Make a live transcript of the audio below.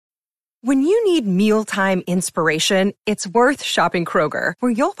When you need mealtime inspiration, it's worth shopping Kroger,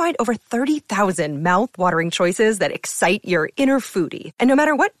 where you'll find over 30,000 mouth-watering choices that excite your inner foodie. And no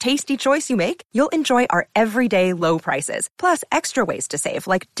matter what tasty choice you make, you'll enjoy our everyday low prices, plus extra ways to save,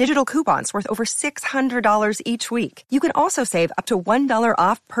 like digital coupons worth over $600 each week. You can also save up to $1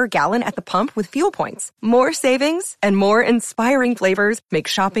 off per gallon at the pump with fuel points. More savings and more inspiring flavors make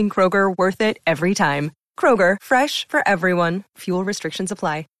shopping Kroger worth it every time. Kroger, fresh for everyone. Fuel restrictions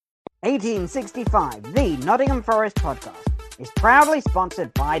apply. 1865, the Nottingham Forest podcast, is proudly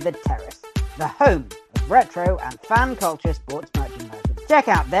sponsored by The Terrace, the home of retro and fan culture sports merchandising. Check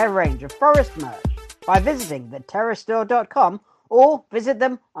out their range of Forest merch by visiting theterracestore.com or visit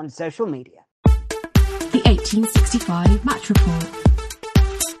them on social media. The 1865 Match Report.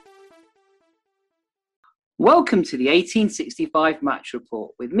 Welcome to the 1865 Match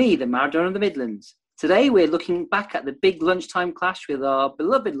Report with me, the Maradona of the Midlands. Today we're looking back at the big lunchtime clash with our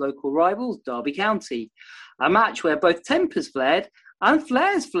beloved local rivals, Derby County. A match where both tempers flared and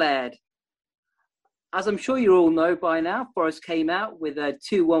flares flared. As I'm sure you all know by now, Forest came out with a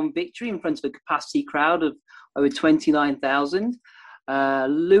 2-1 victory in front of a capacity crowd of over 29,000.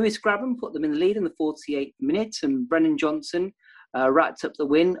 Lewis Grabban put them in the lead in the 48th minute, and Brennan Johnson wrapped up the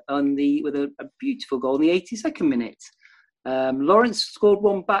win with a beautiful goal in the 82nd minute. Lawrence pulled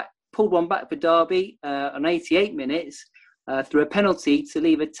one back for Derby on 88 minutes through a penalty to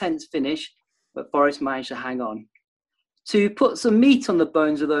leave a tense finish, but Forest managed to hang on. To put some meat on the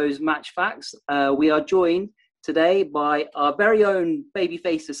bones of those match facts, we are joined today by our very own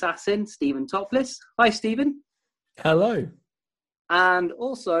babyface assassin, Stephen Topless. Hi, Stephen. Hello. And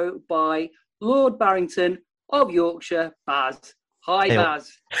also by Lord Barrington of Yorkshire, Baz. Hi, Hey.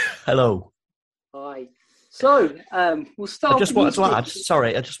 Baz. Hello. Hi. So, we'll start. I just want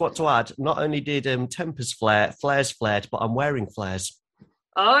to add, not only did tempers flare, flares flared, but I'm wearing flares.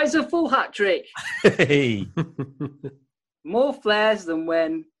 It's a full hat trick. Hey. More flares than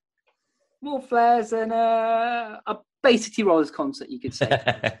a Bay City Rollers concert, you could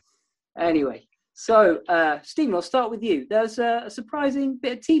say. Anyway, so, Stephen, I'll start with you. There's a surprising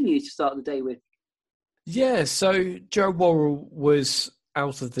bit of team news to start the day with. Yeah, so Joe Worrell was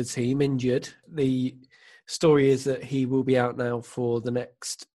out of the team, injured. The story is that he will be out now for the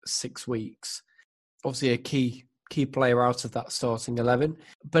next 6 weeks. Obviously a key player out of that starting 11.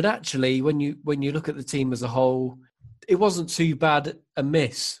 But actually, when you look at the team as a whole, it wasn't too bad a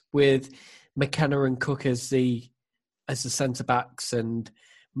miss with McKenna and Cook as the centre-backs, and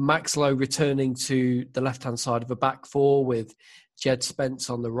Max Lowe returning to the left-hand side of a back four with Jed Spence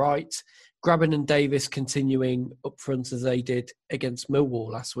on the right. Grabban and Davis continuing up front as they did against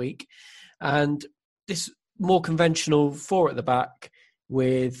Millwall last week. And this more conventional four at the back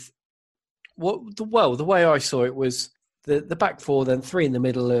with the way I saw it was the back four, then three in the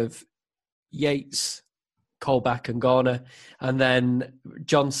middle of Yates, Colback and Garner, and then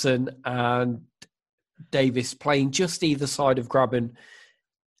Johnson and Davis playing just either side of Grabban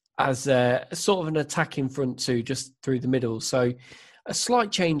as a sort of an attacking front two just through the middle. So a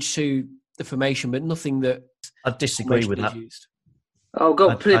slight change to the formation, but nothing that I disagree with that. Used. Oh,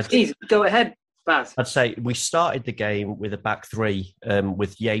 God, please go ahead, Baz. I'd say we started the game with a back three,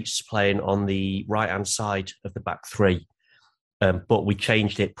 with Yates playing on the right-hand side of the back three. But we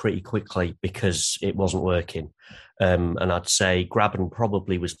changed it pretty quickly because it wasn't working. And I'd say Grabban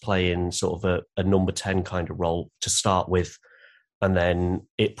probably was playing sort of a number 10 kind of role to start with. And then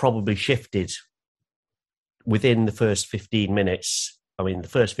it probably shifted within the first 15 minutes. I mean, the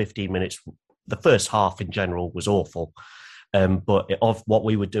first 15 minutes, the first half in general was awful. But what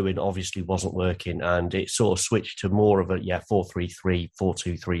we were doing obviously wasn't working. And it sort of switched to more of a 4-3-3,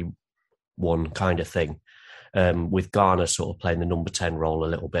 4-2-3-1 kind of thing. With Garner sort of playing the number 10 role a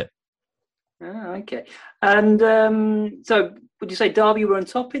little bit. Oh, okay. And so would you say Derby were on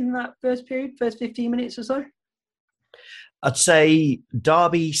top in that first period, first 15 minutes or so? I'd say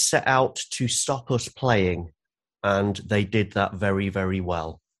Derby set out to stop us playing, and they did that very, very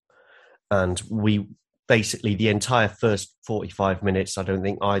well. And we basically, the entire first 45 minutes, I don't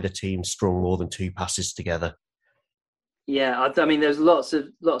think either team strung more than two passes together. Yeah, I mean, there's lots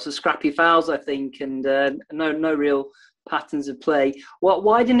of scrappy fouls, I think, and no real patterns of play.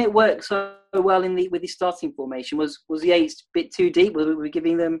 Why didn't it work so well with the starting formation? Was the eight a bit too deep? Were we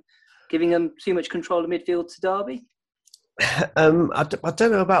giving them too much control of midfield to Derby? I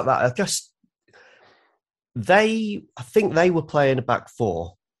don't know about that. I think they were playing a back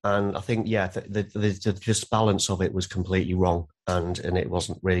four, and I think the just balance of it was completely wrong, and it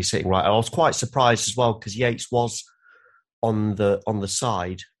wasn't really sitting right. I was quite surprised as well because Yates was on the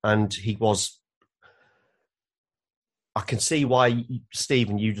side, and he was I can see why,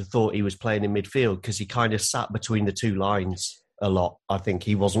 Stephen, you'd have thought he was playing in midfield because he kind of sat between the two lines a lot. I think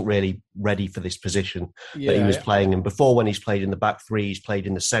he wasn't really ready for this position that he was playing in. Before, when he's played in the back three, he's played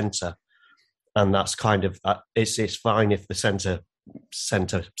in the centre. And that's kind of, it's fine if the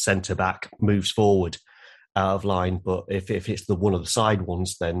centre back moves forward out of line. But if it's the one of the side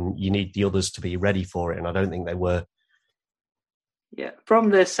ones, then you need the others to be ready for it. And I don't think they were. Yeah,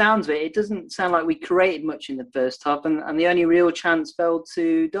 from the sounds of it, it doesn't sound like we created much in the first half, and the only real chance fell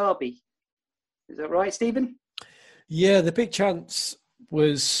to Derby. Is that right, Stephen? Yeah, the big chance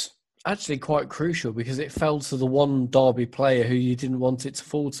was actually quite crucial because it fell to the one Derby player who you didn't want it to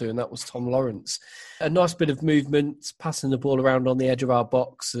fall to, and that was Tom Lawrence. A nice bit of movement, passing the ball around on the edge of our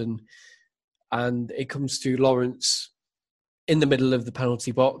box, and it comes to Lawrence in the middle of the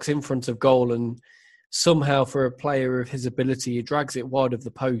penalty box, in front of goal, and somehow for a player of his ability, he drags it wide of the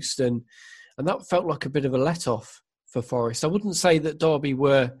post, and that felt like a bit of a let-off for Forest. I wouldn't say that Derby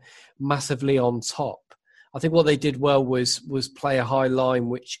were massively on top. I think what they did well was play a high line,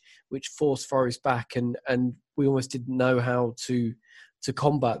 which forced Forest back, and we almost didn't know how to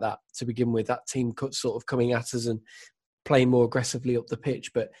combat that to begin with. That team sort of coming at us and playing more aggressively up the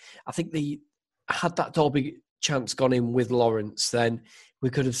pitch. But I think had that Derby chance gone in with Lawrence, then we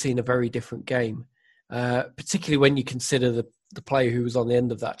could have seen a very different game. Particularly when you consider the player who was on the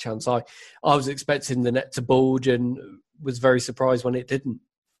end of that chance. I was expecting the net to bulge and was very surprised when it didn't.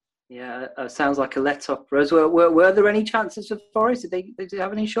 Yeah, sounds like a let-off. Rose, were there any chances for Forest? Did they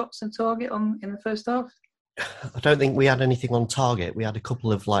have any shots on target in the first half? I don't think we had anything on target. We had a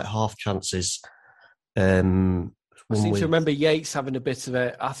couple of half chances. I seem to remember Yates having a bit of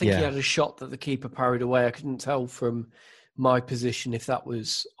it. I think he had a shot that the keeper parried away. I couldn't tell from my position if that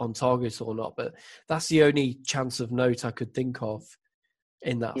was on target or not, but that's the only chance of note I could think of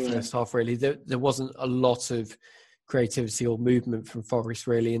in that first half, really. There wasn't a lot of creativity or movement from Forest,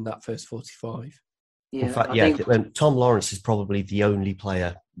 really, in that first 45. Yeah, in fact, Tom Lawrence is probably the only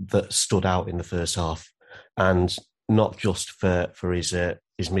player that stood out in the first half, and not just for his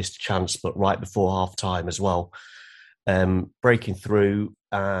missed chance, but right before half-time as well. Breaking through,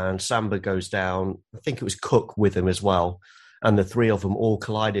 and Samba goes down. I think it was Cook with him as well. And the three of them all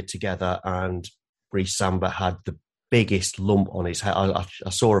collided together, and Brice Samba had the biggest lump on his head. I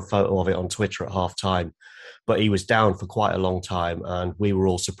saw a photo of it on Twitter at half-time, but he was down for quite a long time, and we were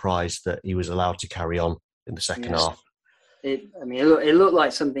all surprised that he was allowed to carry on in the second half. It looked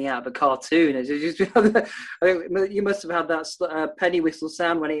like something out of a cartoon. I think you must have had that penny whistle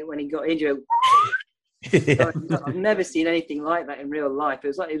sound when he got injured. I've never seen anything like that in real life.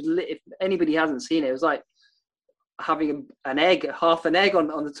 If anybody hasn't seen it, it was like having half an egg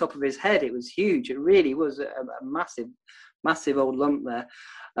on the top of his head. It was huge. It really was a massive old lump there.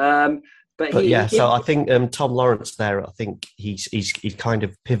 So I think Tom Lawrence there, I think he's kind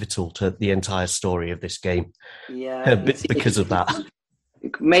of pivotal to the entire story of this game. Yeah, because of that.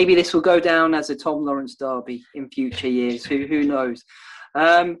 Maybe this will go down as a Tom Lawrence derby in future years. Who knows?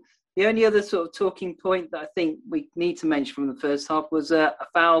 The only other sort of talking point that I think we need to mention from the first half was a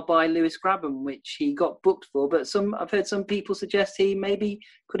foul by Lewis Grabban, which he got booked for. But I've heard some people suggest he maybe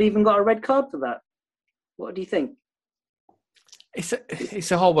could even got a red card for that. What do you think?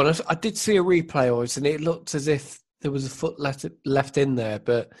 It's a hard one. I did see a replay of it, and it looked as if there was a foot left in there,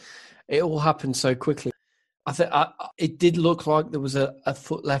 but it all happened so quickly. I think it did look like there was a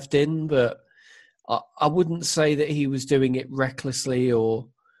foot left in, but I wouldn't say that he was doing it recklessly or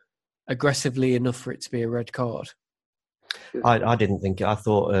aggressively enough for it to be a red card. I didn't think it. I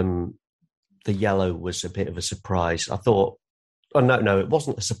thought the yellow was a bit of a surprise. I thought, no, it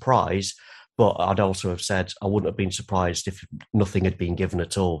wasn't a surprise, but I'd also have said I wouldn't have been surprised if nothing had been given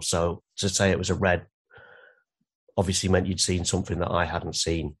at all. So to say it was a red obviously meant you'd seen something that I hadn't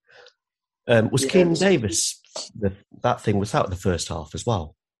seen. Was Keinan Davis, that thing, was that the first half as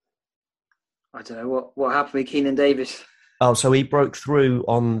well? I don't know what happened with Keinan Davis. Oh, so he broke through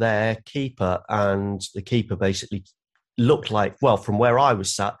on their keeper, and the keeper basically looked like, well, from where I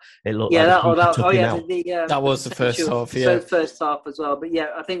was sat, it looked like that was the first half, yeah. So first half as well. But yeah,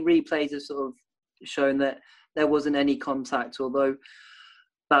 I think replays have sort of shown that there wasn't any contact, although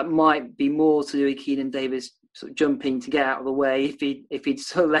that might be more to do with Keinan Davis sort of jumping to get out of the way. If he'd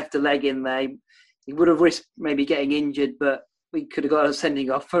sort of left a leg in there, he would have risked maybe getting injured, but we could have got a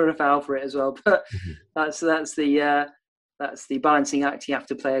sending off for a foul for it as well. But that's the balancing act you have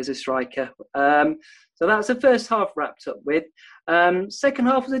to play as a striker. So that's the first half wrapped up with. Second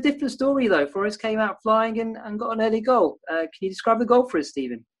half was a different story, though. Forest came out flying and got an early goal. Can you describe the goal for us,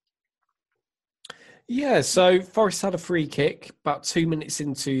 Stephen? Yeah, so Forest had a free kick about 2 minutes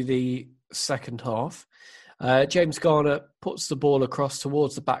into the second half. James Garner puts the ball across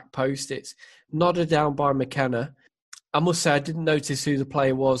towards the back post. It's nodded down by McKenna. I must say I didn't notice who the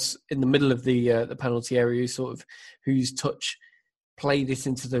player was in the middle of the penalty area, whose touch played it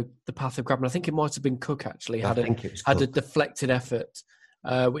into the path of Grabban. I think it might have been Cook, actually. Had a deflected effort,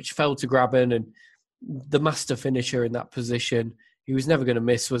 which fell to Grabban, and the master finisher in that position. He was never going to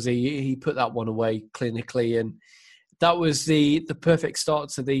miss, was he? He put that one away clinically, and that was the perfect start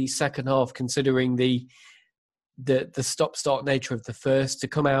to the second half, considering the stop-start nature of the first. To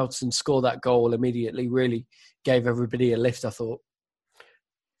come out and score that goal immediately really gave everybody a lift, I thought.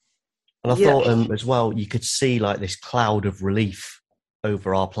 And I thought as well, you could see like this cloud of relief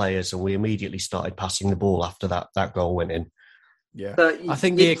over our players, and we immediately started passing the ball after that goal went in. Yeah, I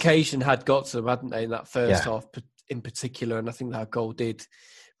think the occasion had got to them, hadn't they, in that first half in particular, and I think that goal did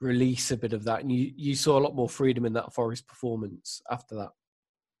release a bit of that, and you saw a lot more freedom in that Forest performance after that.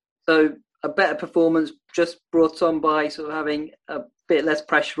 So a better performance just brought on by sort of having a bit less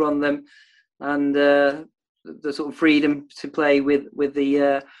pressure on them, and the sort of freedom to play with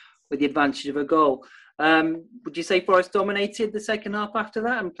the advantage of a goal. Would you say Forest dominated the second half after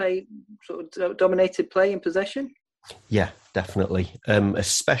that and dominated play in possession? Yeah, definitely.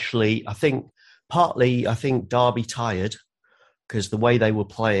 Especially, I think Derby tired, because the way they were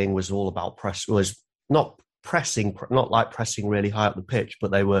playing was all about was not pressing really high up the pitch,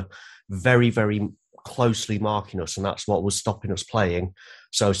 but they were very, very closely marking us, and that's what was stopping us playing.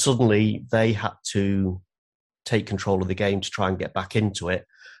 So suddenly they had to take control of the game to try and get back into it,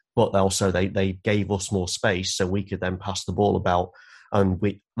 but also they gave us more space so we could then pass the ball about, and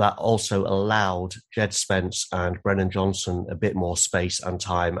that also allowed Jed Spence and Brennan Johnson a bit more space and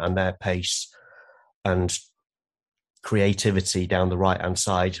time, and their pace and creativity down the right-hand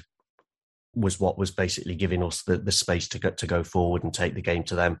side was what was basically giving us the space to go forward and take the game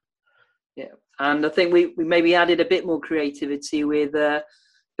to them. Yeah, and I think we maybe added a bit more creativity with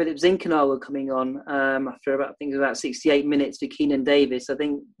Philip Zinckernagel coming on after about 68 minutes for Keenan Davis. I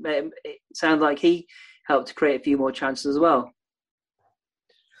think it sounds like he helped to create a few more chances as well.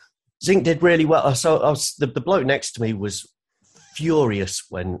 Zink did really well. So the bloke next to me was furious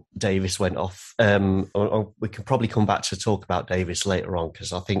when Davis went off. We can probably come back to talk about Davis later on,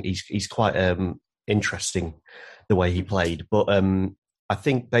 because I think he's quite interesting the way he played. But I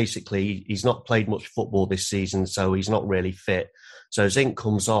think basically he's not played much football this season, so he's not really fit. So Zink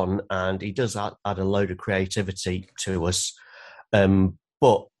comes on and he does add a load of creativity to us.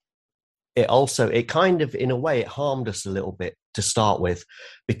 But it kind of, in a way, it harmed us a little bit to start with,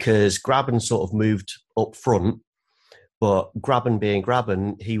 because Grabban sort of moved up front, but Grabban being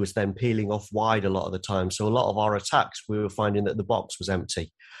Grabban, he was then peeling off wide a lot of the time. So a lot of our attacks, we were finding that the box was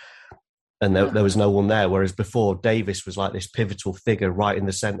empty and there was no one there. Whereas before, Davis was like this pivotal figure right in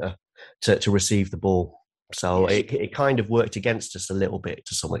the centre to receive the ball. So it kind of worked against us a little bit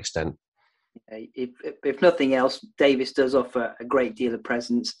to some extent. If nothing else, Davis does offer a great deal of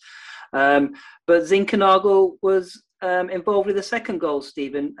presence. But Zinckernagel was involved with the second goal,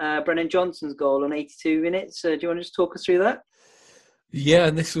 Stephen, Brennan Johnson's goal on 82 minutes. Do you want to just talk us through that? Yeah,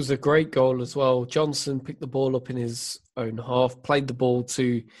 and this was a great goal as well. Johnson picked the ball up in his own half, played the ball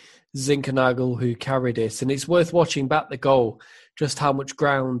to Zinckernagel, who carried it. And it's worth watching back the goal, just how much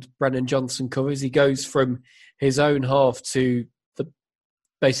ground Brennan Johnson covers. He goes from his own half to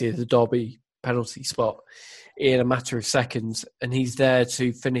basically the Derby penalty spot in a matter of seconds, and he's there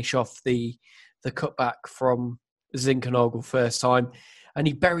to finish off the cutback from Zinckernagel first time, and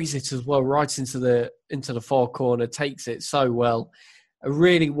he buries it as well right into the far corner, takes it so well. A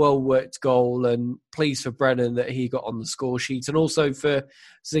really well worked goal, and pleased for Brennan that he got on the score sheet, and also for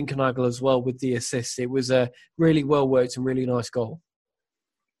Zinckernagel as well with the assist. It was a really well worked and really nice goal.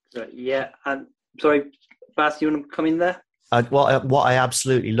 Yeah, and sorry, Bas, you want to come in there? What I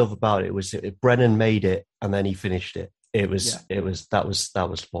absolutely love about it was Brennan made it and then he finished it. That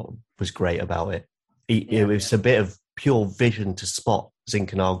was what was great about it. It was a bit of pure vision to spot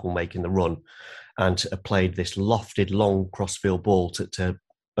Zinckernagel making the run, and played this lofted long crossfield ball to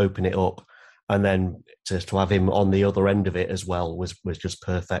open it up, and then to have him on the other end of it as well was just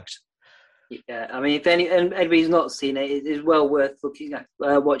perfect. Yeah, I mean, if anybody's not seen it, it is well worth looking at,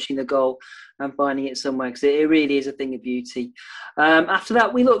 watching the goal and finding it somewhere, because it really is a thing of beauty. After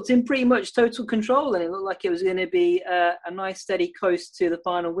that, we looked in pretty much total control, and it looked like it was going to be a nice steady coast to the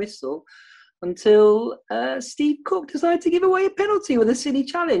final whistle, until Steve Cook decided to give away a penalty with a silly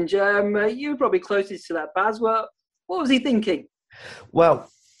challenge. You were probably closest to that, Baz. What was he thinking? Well,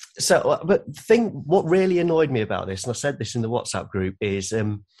 what really annoyed me about this, and I said this in the WhatsApp group, is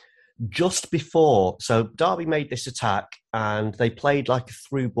just before, so Derby made this attack and they played like a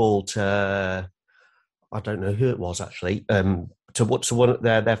through ball to, I don't know who it was actually, to one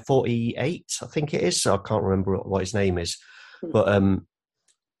they're 48, I think it is. So I can't remember what his name is, but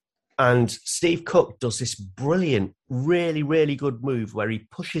and Steve Cook does this brilliant, really, really good move where he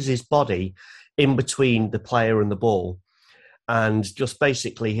pushes his body in between the player and the ball, and just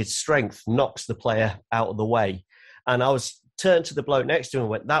basically his strength knocks the player out of the way. And I was turned to the bloke next to him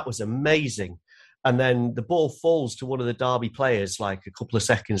and went, "That was amazing." And then the ball falls to one of the Derby players like a couple of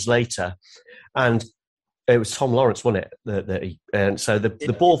seconds later, and it was Tom Lawrence, wasn't it? And so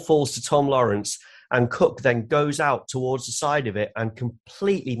the ball falls to Tom Lawrence, and Cook then goes out towards the side of it and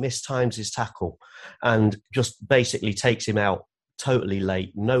completely mistimes his tackle and just basically takes him out totally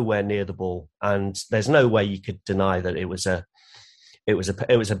late, nowhere near the ball. And there's no way you could deny that it was a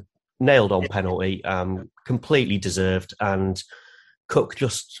nailed on penalty, completely deserved. And Cook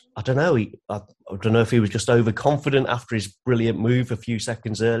just, I don't know if he was just overconfident after his brilliant move a few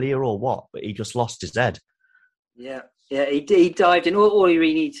seconds earlier or what, but he just lost his head. Yeah, he dived in. All he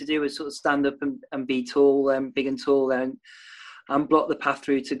really needed to do was sort of stand up and be tall, big and tall, and block the path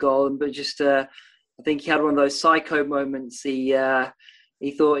through to goal. But just, I think he had one of those psycho moments. He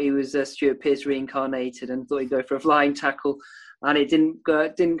thought he was Stuart Pearce reincarnated and thought he'd go for a flying tackle, and it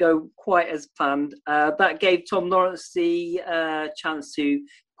didn't go quite as planned. That gave Tom Lawrence the chance to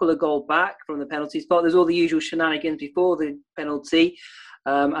pull a goal back from the penalty spot. There's all the usual shenanigans before the penalty,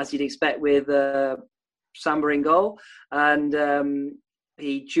 as you'd expect with Samba in goal, and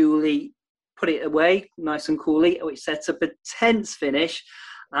he duly put it away nice and coolly, which sets up a tense finish.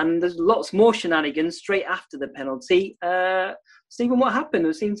 And there's lots more shenanigans straight after the penalty. Stephen, what happened?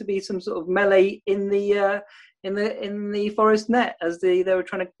 There seemed to be some sort of melee in the Forest net as they were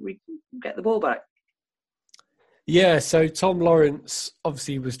trying to get the ball back. Yeah, so Tom Lawrence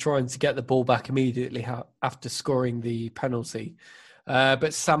obviously was trying to get the ball back immediately after scoring the penalty,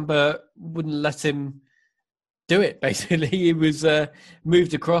 but Samba wouldn't let him do it, basically. He was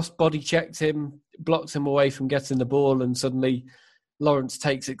moved across, body checked him, blocked him away from getting the ball, and suddenly Lawrence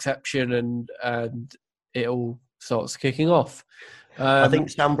takes exception and it all starts kicking off. I think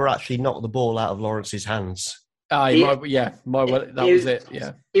Samba actually knocked the ball out of Lawrence's hands. That was it.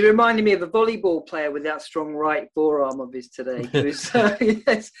 Yeah, he reminded me of a volleyball player with that strong right forearm of his today.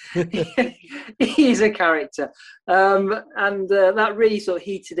 He's a character, and that really sort of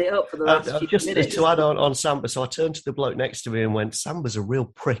heated it up for the last few minutes. To add on Samba, so I turned to the bloke next to me and went, "Samba's a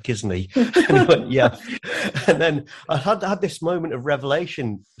real prick, isn't he?" And he went, "Yeah." And then I had this moment of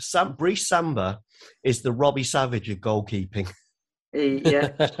revelation. Brice Samba is the Robbie Savage of goalkeeping.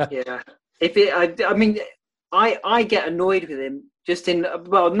 Yeah. I get annoyed with him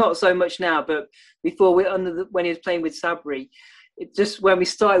not so much now, but before when he was playing with Sabri, when we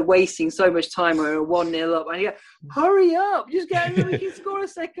started wasting so much time, we were 1-0 up, and you go, "Hurry up, just get in, we can score a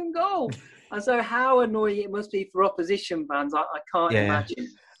second goal." And so how annoying it must be for opposition fans, I can't imagine.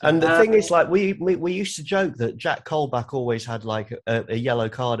 And the thing is, like, we used to joke that Jack Colback always had like a yellow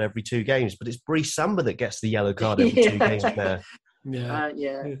card every 2 games, but it's Brice Samba that gets the yellow card every 2 games there.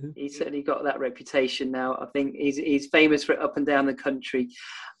 He's certainly got that reputation now. I think he's famous for it up and down the country,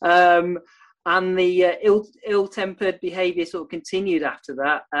 and the ill-tempered behaviour sort of continued after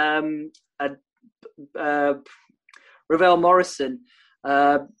that. Ravel Morrison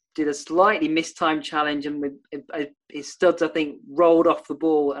did a slightly mistimed challenge, and with his studs, I think, rolled off the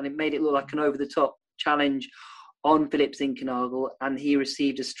ball, and it made it look like an over-the-top challenge on Philip Zinckernagel, and he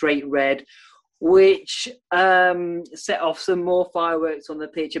received a straight red, which set off some more fireworks on the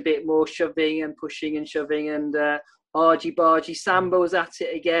pitch, a bit more shoving and pushing and shoving, and argy-bargy. Samba was at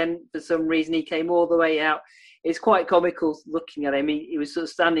it again. For some reason, he came all the way out. It's quite comical looking at him. He was sort of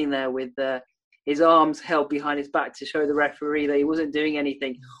standing there with his arms held behind his back to show the referee that he wasn't doing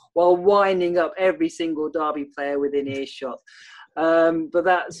anything, while winding up every single Derby player within earshot. But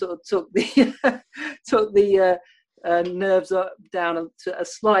that sort of took the nerves down to a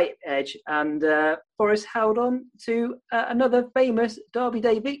slight edge, and Forest held on to another famous Derby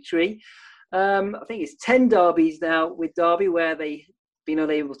Day victory. I think it's 10 derbies now with Derby where they've been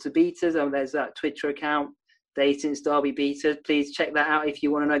unable to beat us. There's that Twitter account, Days Since Derby Beat Us. Please check that out if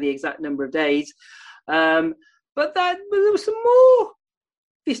you want to know the exact number of days. But there was some more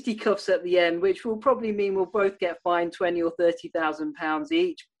fisticuffs at the end, which will probably mean we'll both get fined £20,000 or £30,000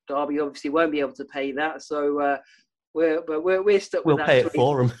 each. Derby obviously won't be able to pay that, so we're stuck with that. We'll pay it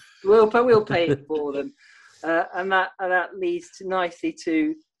for them. We'll pay it for them, and that leads nicely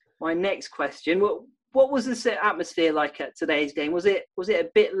to my next question. What was the atmosphere like at today's game? Was it a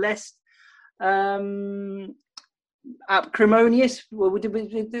bit less acrimonious?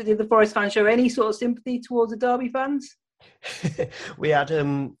 Did the Forest fans show any sort of sympathy towards the Derby fans? We had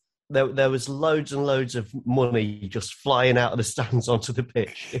there was loads and loads of money just flying out of the stands onto the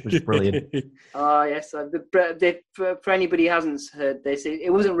pitch. It was brilliant. Oh, yes. For anybody who hasn't heard this,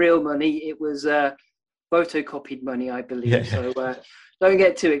 it wasn't real money. It was photocopied money, I believe. Yeah. So don't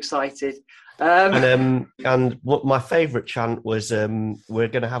get too excited. And what my favourite chant was, we're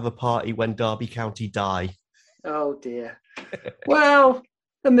going to have a party when Derby County die. Oh, dear. Well,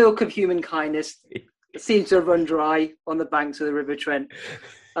 the milk of human kindness seems to have run dry on the banks of the River Trent.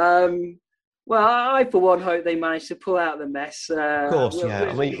 Well, I, for one, hope they manage to pull out the mess. Of course, yeah.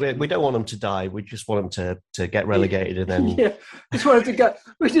 I mean, we don't want them to die. We just want them to get relegated and then... Yeah, we just want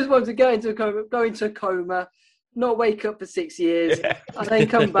them to go into a coma, not wake up for 6 years, and then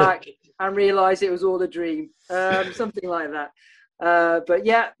come back and realise it was all a dream. Something like that. But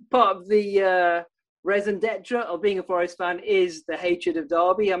yeah, part of the raison d'etre of being a Forest fan is the hatred of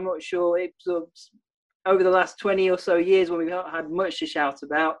Derby. I'm not sure it's sort of, over the last 20 or so years when we've not had much to shout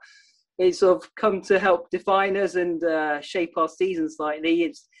about, it's sort of come to help define us and shape our season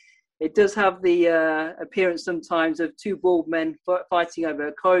slightly. It does have the appearance sometimes of two bald men fighting over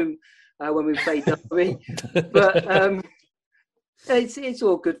a comb when we play Derby, but it's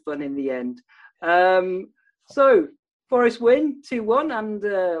all good fun in the end. So Forest win 2-1, and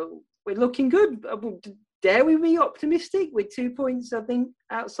we're looking good. Dare we be optimistic with 2 points, I think,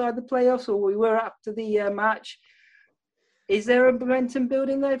 outside the playoffs, or we were after the match? Is there a momentum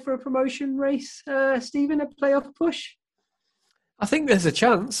building there for a promotion race, Stephen, a playoff push? I think there's a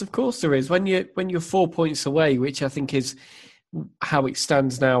chance. Of course there is. When you're 4 points away, which I think is how it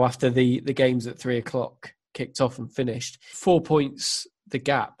stands now after the games at 3:00 kicked off and finished. 4 points, the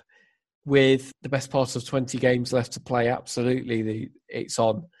gap, with the best part of 20 games left to play. Absolutely, it's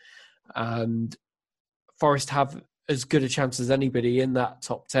on. And Forest have as good a chance as anybody in that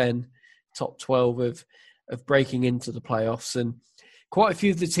top 10, top 12 of breaking into the playoffs. And quite a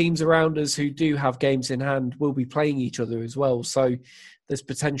few of the teams around us who do have games in hand will be playing each other as well. So there's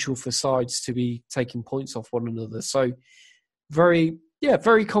potential for sides to be taking points off one another. So very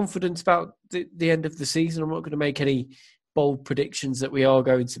confident about the end of the season. I'm not going to make any bold predictions that we are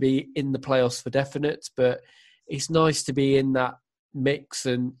going to be in the playoffs for definite, but it's nice to be in that mix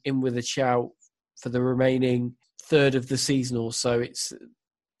and in with a shout for the remaining third of the season or so. It's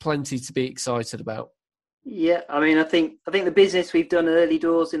plenty to be excited about. Yeah, I mean, I think the business we've done early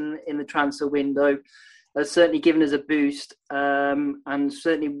doors in the transfer window has certainly given us a boost, and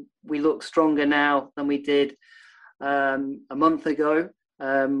certainly we look stronger now than we did a month ago.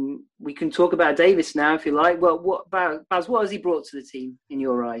 We can talk about Davis now, if you like. Well, what about Baz? What has he brought to the team in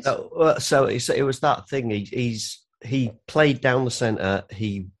your eyes? So it was that thing. He played down the centre.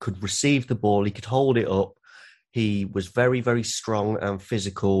 He could receive the ball. He could hold it up. He was very, very strong and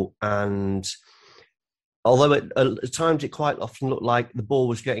physical. And although at times it quite often looked like the ball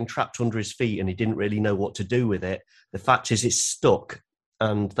was getting trapped under his feet and he didn't really know what to do with it, the fact is it's stuck.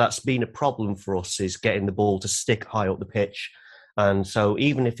 And that's been a problem for us, is getting the ball to stick high up the pitch. And so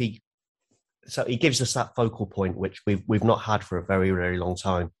even if he gives us that focal point, which we've not had for a very, very long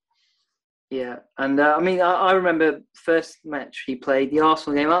time. Yeah, and I mean, I remember first match he played, the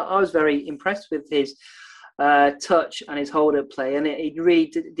Arsenal game. I was very impressed with his touch and his hold-up play, and it really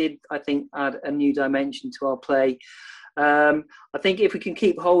did, I think, add a new dimension to our play. I think if we can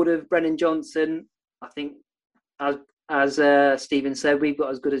keep hold of Brennan Johnson, I think, as Stephen said, we've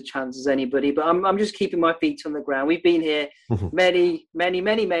got as good a chance as anybody. But I'm just keeping my feet on the ground. We've been here many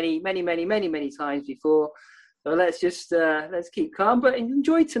times before. So let's keep calm, but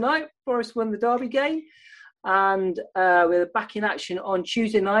enjoy tonight. Forest won the Derby game, and we're back in action on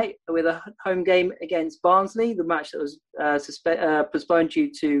Tuesday night with a home game against Barnsley, the match that was postponed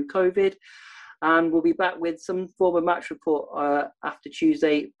due to COVID. And we'll be back with some form of match report after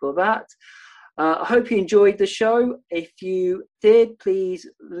Tuesday for that. I hope you enjoyed the show. If you did, please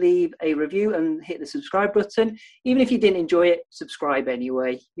leave a review and hit the subscribe button. Even if you didn't enjoy it, subscribe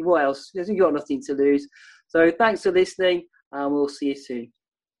anyway. What else? You've got nothing to lose. So thanks for listening, and we'll see you soon.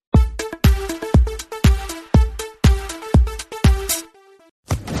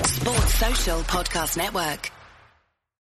 Sports Social Podcast Network.